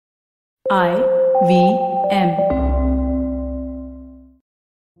IVM.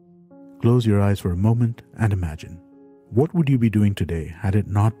 Close your eyes for a moment and imagine. What would you be doing today had it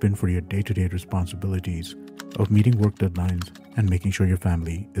not been for your day-to-day responsibilities of meeting work deadlines and making sure your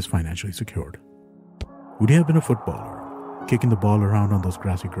family is financially secured? Would you have been a footballer, kicking the ball around on those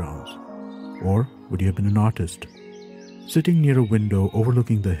grassy grounds? Or would you have been an artist, sitting near a window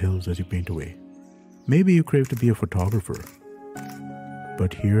overlooking the hills as you paint away? Maybe you crave to be a photographer.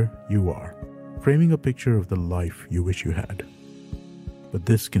 But here you are, framing a picture of the life you wish you had. But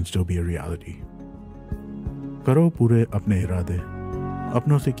this can still be a reality. करो पूरे अपने इरादे,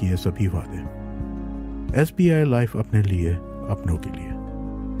 अपनों से किए सभी वादे. SBI Life अपने लिए, अपनों के लिए.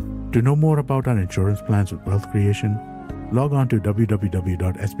 To know more about our insurance plans with wealth creation, log on to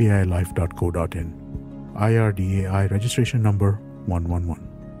www.sbilife.co.in. IRDAI registration number 111.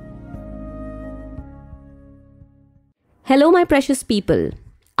 Hello, my precious people.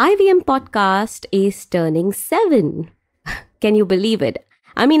 IVM podcast is turning 7. Can you believe it?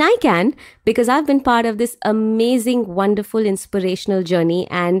 I mean, I can, because I've been part of this amazing, wonderful, inspirational journey.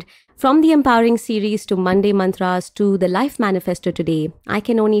 And from the Empowering series to Monday Mantras to the Life Manifesto today, I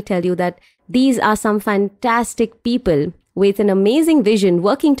can only tell you that these are some fantastic people with an amazing vision,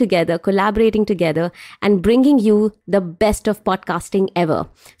 working together, collaborating together, and bringing you the best of podcasting ever.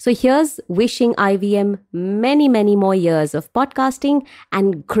 So here's wishing IVM many, many more years of podcasting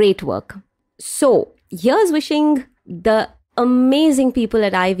and great work. So here's wishing the amazing people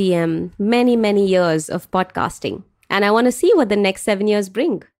at IVM many, many years of podcasting. And I want to see what the next 7 years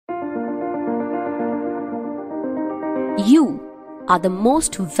bring. You are the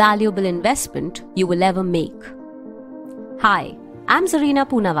most valuable investment you will ever make. Hi, I'm Zarina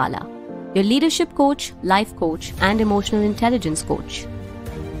Poonawalla, your leadership coach, life coach, and emotional intelligence coach.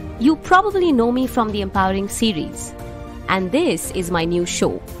 You probably know me from the Empowering series, and this is my new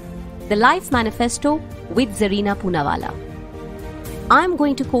show, the Life Manifesto with Zarina Poonawalla. I'm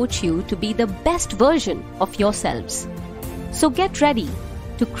going to coach you to be the best version of yourselves. So get ready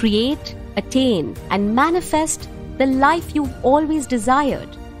to create, attain, and manifest the life you've always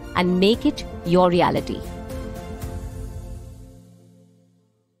desired and make it your reality.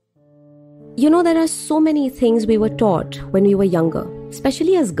 You know, there are so many things we were taught when we were younger,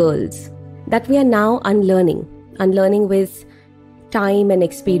 especially as girls, that we are now unlearning with time and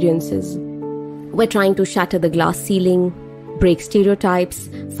experiences. We're trying to shatter the glass ceiling, break stereotypes,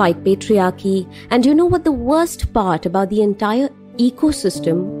 fight patriarchy. And you know what the worst part about the entire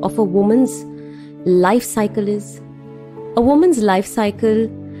ecosystem of a woman's life cycle is? A woman's life cycle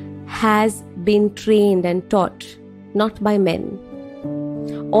has been trained and taught not by men.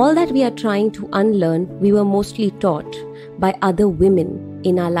 All that we are trying to unlearn, we were mostly taught by other women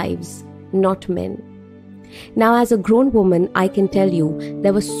in our lives, not men. Now, as a grown woman, I can tell you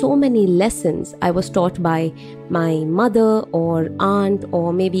there were so many lessons I was taught by my mother or aunt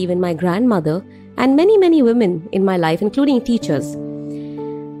or maybe even my grandmother and many, many women in my life, including teachers,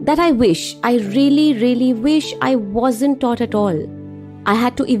 that I really, really wish I wasn't taught at all. I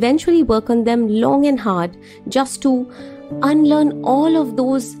had to eventually work on them long and hard just to unlearn all of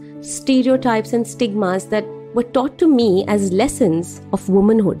those stereotypes and stigmas that were taught to me as lessons of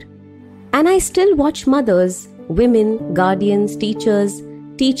womanhood. And I still watch mothers, women, guardians, teachers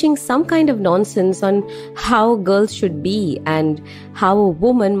teaching some kind of nonsense on how girls should be and how a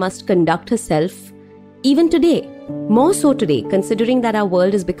woman must conduct herself even today. More so today, considering that our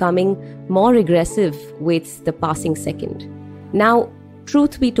world is becoming more regressive with the passing second. Now,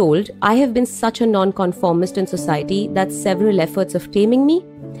 truth be told, I have been such a non-conformist in society that several efforts of taming me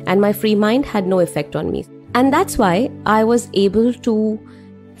and my free mind had no effect on me. And that's why I was able to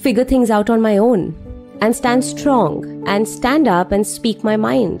figure things out on my own and stand strong and stand up and speak my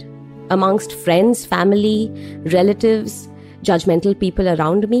mind amongst friends, family, relatives, judgmental people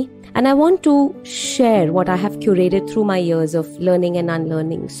around me. And I want to share what I have curated through my years of learning and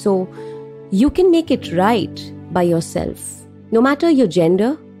unlearning so you can make it right by yourself. No matter your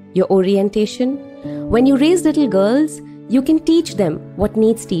gender, your orientation, when you raise little girls, you can teach them what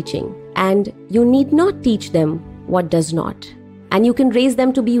needs teaching and you need not teach them what does not. And you can raise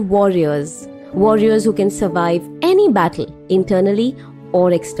them to be warriors who can survive any battle internally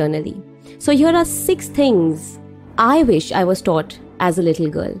or externally. So here are 6 things I wish I was taught as a little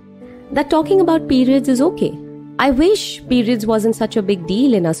girl. That talking about periods is okay. I wish periods wasn't such a big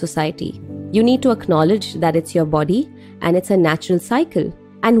deal in our society. You need to acknowledge that it's your body and it's a natural cycle.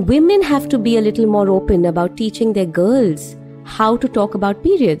 And women have to be a little more open about teaching their girls how to talk about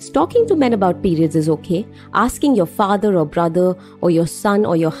periods. Talking to men about periods is okay. Asking your father or brother or your son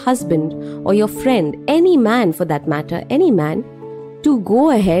or your husband or your friend, any man for that matter, any man, to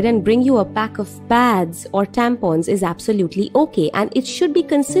go ahead and bring you a pack of pads or tampons is absolutely okay, and it should be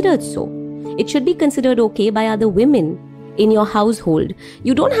considered so. It should be considered okay by other women in your household.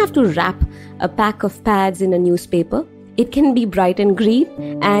 You don't have to wrap a pack of pads in a newspaper. It can be bright and green,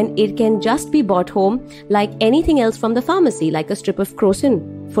 and it can just be bought home like anything else from the pharmacy, like a strip of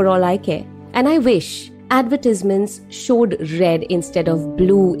crocin, for all I care. And I wish advertisements showed red instead of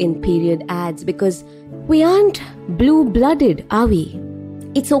blue in period ads, because we aren't blue-blooded, are we?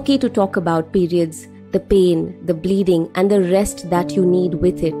 It's okay to talk about periods, the pain, the bleeding, and the rest that you need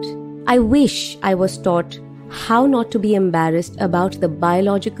with it. I wish I was taught how not to be embarrassed about the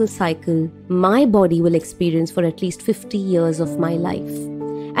biological cycle my body will experience for at least 50 years of my life.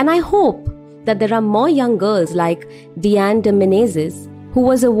 And I hope that there are more young girls like Diane de Menezes, who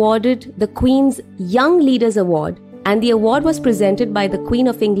was awarded the Queen's Young Leaders Award, and the award was presented by the Queen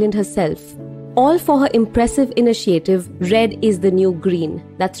of England herself, all for her impressive initiative, Red is the New Green.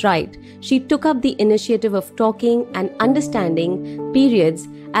 That's right. She took up the initiative of talking and understanding periods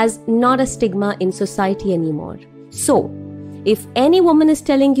as not a stigma in society anymore. So, if any woman is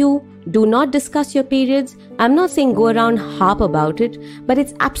telling you, do not discuss your periods, I'm not saying go around harp about it, but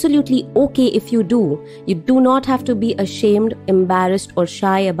it's absolutely okay if you do. You do not have to be ashamed, embarrassed, or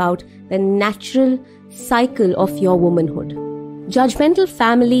shy about the natural cycle of your womanhood. Judgmental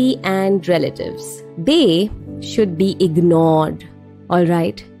family and relatives, they should be ignored,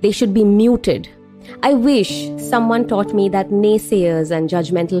 alright? They should be muted. I wish someone taught me that naysayers and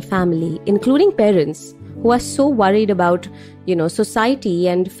judgmental family, including parents, who are so worried about, society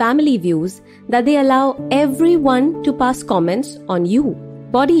and family views, that they allow everyone to pass comments on you,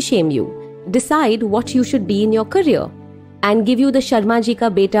 body shame you, decide what you should be in your career, and give you the Sharma ji ka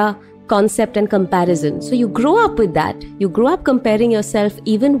beta concept and comparison. So you grow up with that. You grow up comparing yourself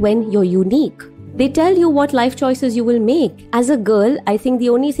even when you're unique. They tell you what life choices you will make. As a girl, I think the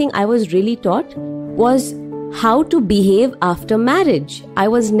only thing I was really taught was how to behave after marriage. I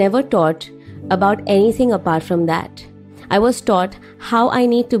was never taught about anything apart from that. I was taught how I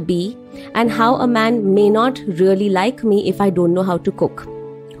need to be and how a man may not really like me if I don't know how to cook,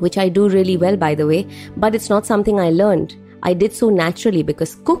 which I do really well, by the way, but it's not something I learned. I did so naturally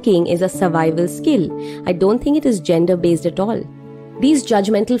because cooking is a survival skill. I don't think it is gender-based at all. These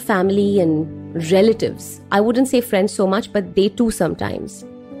judgmental family and relatives, I wouldn't say friends so much, but they too sometimes.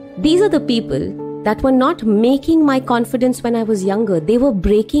 These are the people that were not making my confidence when I was younger. They were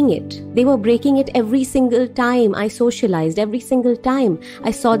breaking it. They were breaking it every single time I socialized, every single time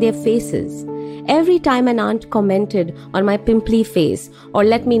I saw their faces. Every time an aunt commented on my pimply face or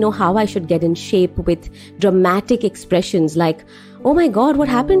let me know how I should get in shape with dramatic expressions like, "Oh my God, what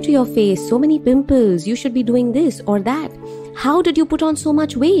happened to your face? So many pimples. You should be doing this or that. How did you put on so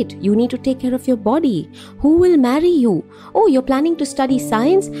much weight? You need to take care of your body. Who will marry you? Oh, you're planning to study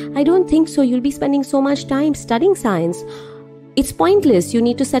science? I don't think so. You'll be spending so much time studying science. It's pointless. You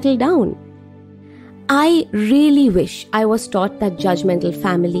need to settle down." I really wish I was taught that judgmental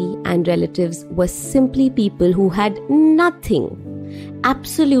family and relatives were simply people who had nothing,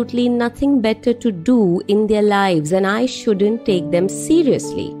 absolutely nothing better to do in their lives, and I shouldn't take them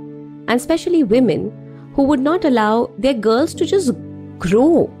seriously. And especially women who would not allow their girls to just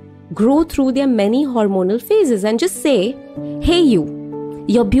grow through their many hormonal phases and just say, "Hey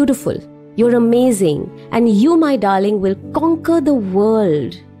you're beautiful, you're amazing, and you, my darling, will conquer the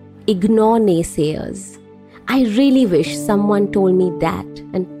world." Ignore naysayers. I really wish someone told me that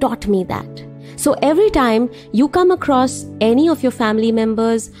and taught me that. So every time you come across any of your family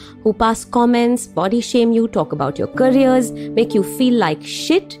members who pass comments, body shame you, talk about your careers, make you feel like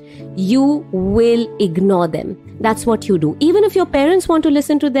shit, you will ignore them. That's what you do. Even if your parents want to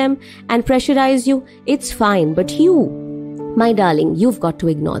listen to them and pressurize you, it's fine. But you, my darling, you've got to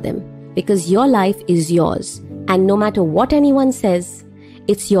ignore them because your life is yours. And no matter what anyone says,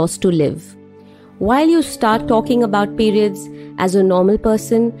 it's yours to live. While you start talking about periods as a normal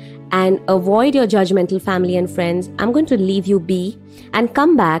person and avoid your judgmental family and friends, I'm going to leave you be and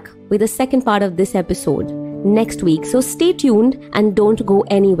come back with the second part of this episode next week. So stay tuned and don't go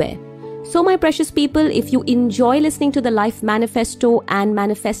anywhere. So my precious people, if you enjoy listening to the Life Manifesto and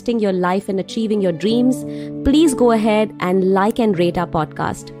manifesting your life and achieving your dreams, please go ahead and like and rate our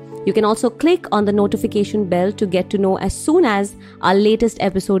podcast. You can also click on the notification bell to get to know as soon as our latest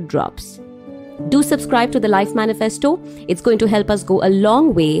episode drops. Do subscribe to the Life Manifesto. It's going to help us go a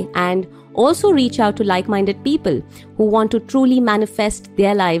long way and also reach out to like-minded people who want to truly manifest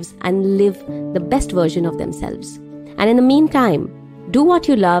their lives and live the best version of themselves. And in the meantime, do what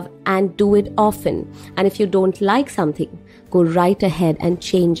you love and do it often. And if you don't like something, go right ahead and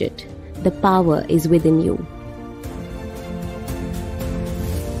change it. The power is within you.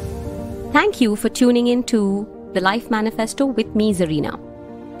 Thank you for tuning in to the Life Manifesto with me, Zarina.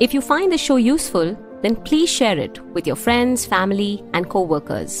 If you find the show useful, then please share it with your friends, family, and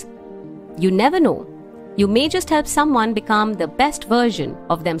co-workers. You never know. You may just help someone become the best version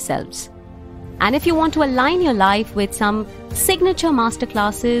of themselves. And if you want to align your life with some signature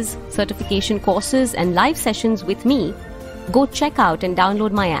masterclasses, certification courses, and live sessions with me, go check out and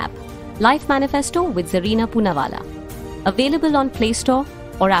download my app, Life Manifesto with Zarina Poonawalla, available on Play Store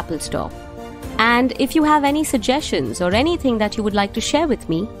or Apple Store. And if you have any suggestions or anything that you would like to share with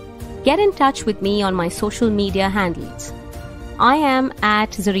me, get in touch with me on my social media handles. I am at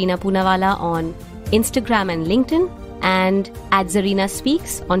Zarina Poonawalla on Instagram and LinkedIn, and at Zarina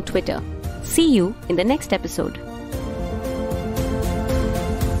Speaks on Twitter. See you in the next episode.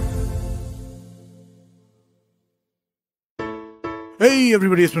 Hey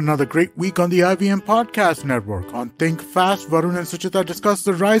everybody, it's been another great week on the IVM Podcast Network. On Think Fast, Varun and Suchita discuss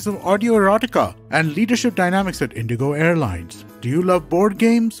the rise of audio erotica and leadership dynamics at Indigo Airlines. Do you love board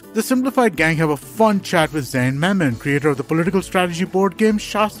games? The Simplified Gang have a fun chat with Zain Memon, creator of the political strategy board game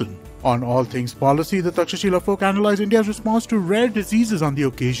Shasan. On All Things Policy, the Takshashila folk analyze India's response to rare diseases on the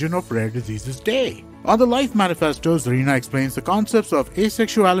occasion of Rare Diseases Day. On the Life Manifesto, Zarina explains the concepts of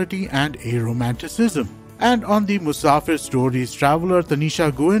asexuality and aromanticism. And on the Musafir Stories, traveler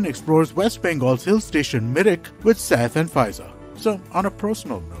Tanisha Guin explores West Bengal's hill station Mirik with Saif and Faiza. So, on a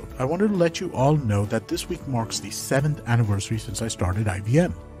personal note, I wanted to let you all know that this week marks the 7th anniversary since I started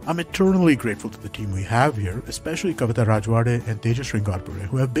IVM. I'm eternally grateful to the team we have here, especially Kavita Rajwade and Tejas Sringarpure,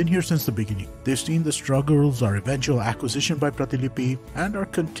 who have been here since the beginning. They've seen the struggles, our eventual acquisition by Pratilipi, and our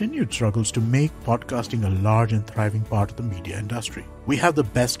continued struggles to make podcasting a large and thriving part of the media industry. We have the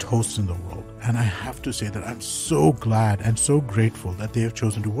best hosts in the world, and I have to say that I'm so glad and so grateful that they have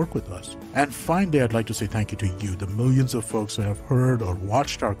chosen to work with us. And finally, I'd like to say thank you to you, the millions of folks who have heard or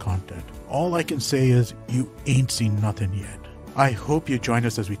watched our content. All I can say is, you ain't seen nothing yet. I hope you join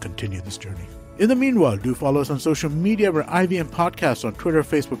us as we continue this journey. In the meanwhile, do follow us on social media. We're IVM Podcasts on Twitter,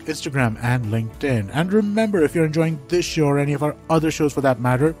 Facebook, Instagram, and LinkedIn. And remember, if you're enjoying this show or any of our other shows for that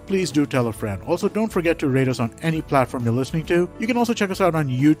matter, please do tell a friend. Also, don't forget to rate us on any platform you're listening to. You can also check us out on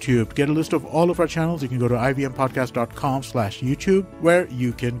YouTube. To get a list of all of our channels, you can go to ivmpodcast.com/YouTube, where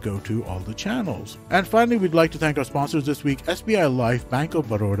you can go to all the channels. And finally, we'd like to thank our sponsors this week, SBI Life, Bank of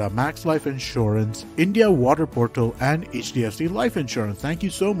Baroda, Max Life Insurance, India Water Portal, and HDFC Life Insurance. Thank you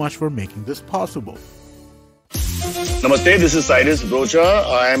so much for making this possible. Namaste, this is Cyrus Brocha.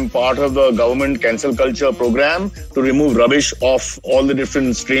 I am part of the government cancel culture program to remove rubbish off all the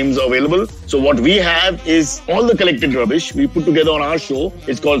different streams available. So what we have is all the collected rubbish we put together on our show.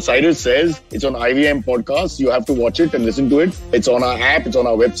 It's called Cyrus Says. It's on IVM Podcasts. You have to watch it and listen to it. It's on our app. It's on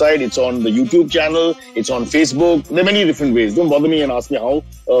our website. It's on the YouTube channel. It's on Facebook. There are many different ways. Don't bother me and ask me how.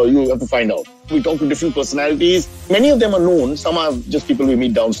 You have to find out. We talk to different personalities. Many of them are known. Some are just people we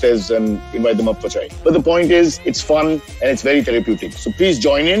meet downstairs and invite them up for chai. But the point is, it's fun and it's very therapeutic. So please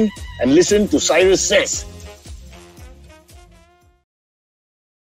join in and listen to Cyrus Says.